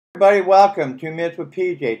Everybody, welcome to Minutes with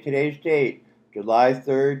PJ. Today's date, July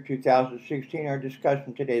 3rd, 2016. Our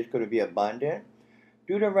discussion today is going to be abundant.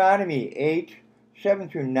 Deuteronomy 8, 7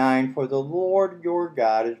 through 9. For the Lord your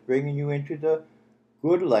God is bringing you into the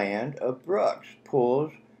good land of brooks,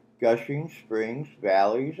 pools, gushing springs,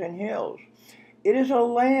 valleys, and hills. It is a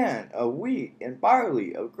land of wheat and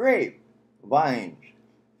barley, of grape, vines,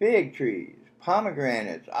 fig trees,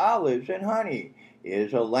 pomegranates, olives, and honey. It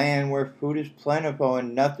is a land where food is plentiful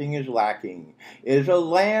and nothing is lacking. It is a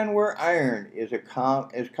land where iron is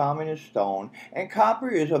common as stone, and copper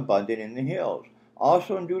is abundant in the hills.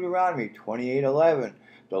 Also in Deuteronomy 28:11,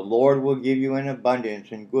 the Lord will give you an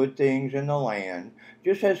abundance and good things in the land,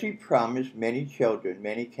 just as he promised many children,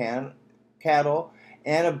 many cattle,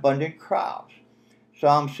 and abundant crops.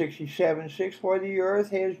 Psalm 67:6, for the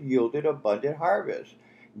earth has yielded abundant harvest.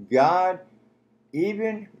 God,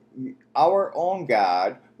 even our own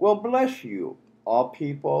God, will bless you. All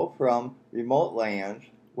people from remote lands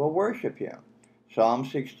will worship him. Psalm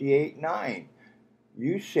 68:9,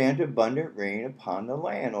 you sent abundant rain upon the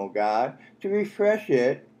land, O God, to refresh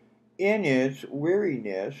it in its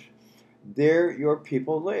weariness. There your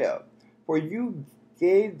people live. For you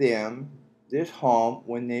gave them this home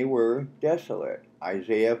when they were desolate.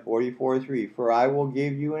 Isaiah 44:3, for I will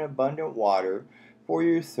give you an abundant water for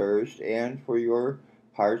your thirst and for your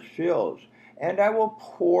parched fields, and I will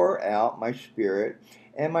pour out my spirit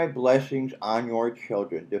and my blessings on your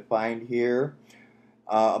children. Defined here,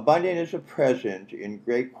 abundant is a present in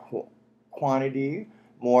great quantity,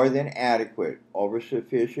 more than adequate,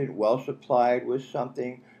 oversufficient, well supplied with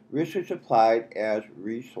something, richly supplied as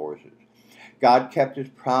resources. God kept his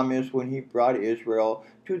promise when he brought Israel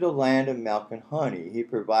to the land of milk and honey. He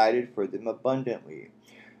provided for them abundantly.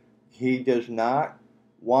 He does not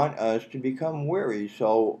want us to become weary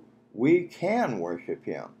so we can worship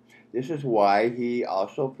him. This is why he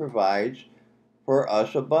also provides for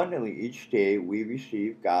us abundantly. Each day we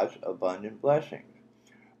receive God's abundant blessings.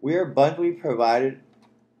 We are abundantly provided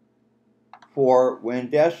for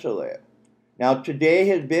when desolate. Now today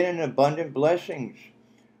has been an abundant blessings.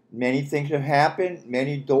 Many things have happened.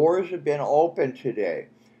 Many doors have been opened today.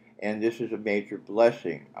 And this is a major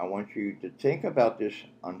blessing. I want you to think about this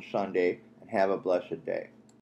on Sunday and have a blessed day.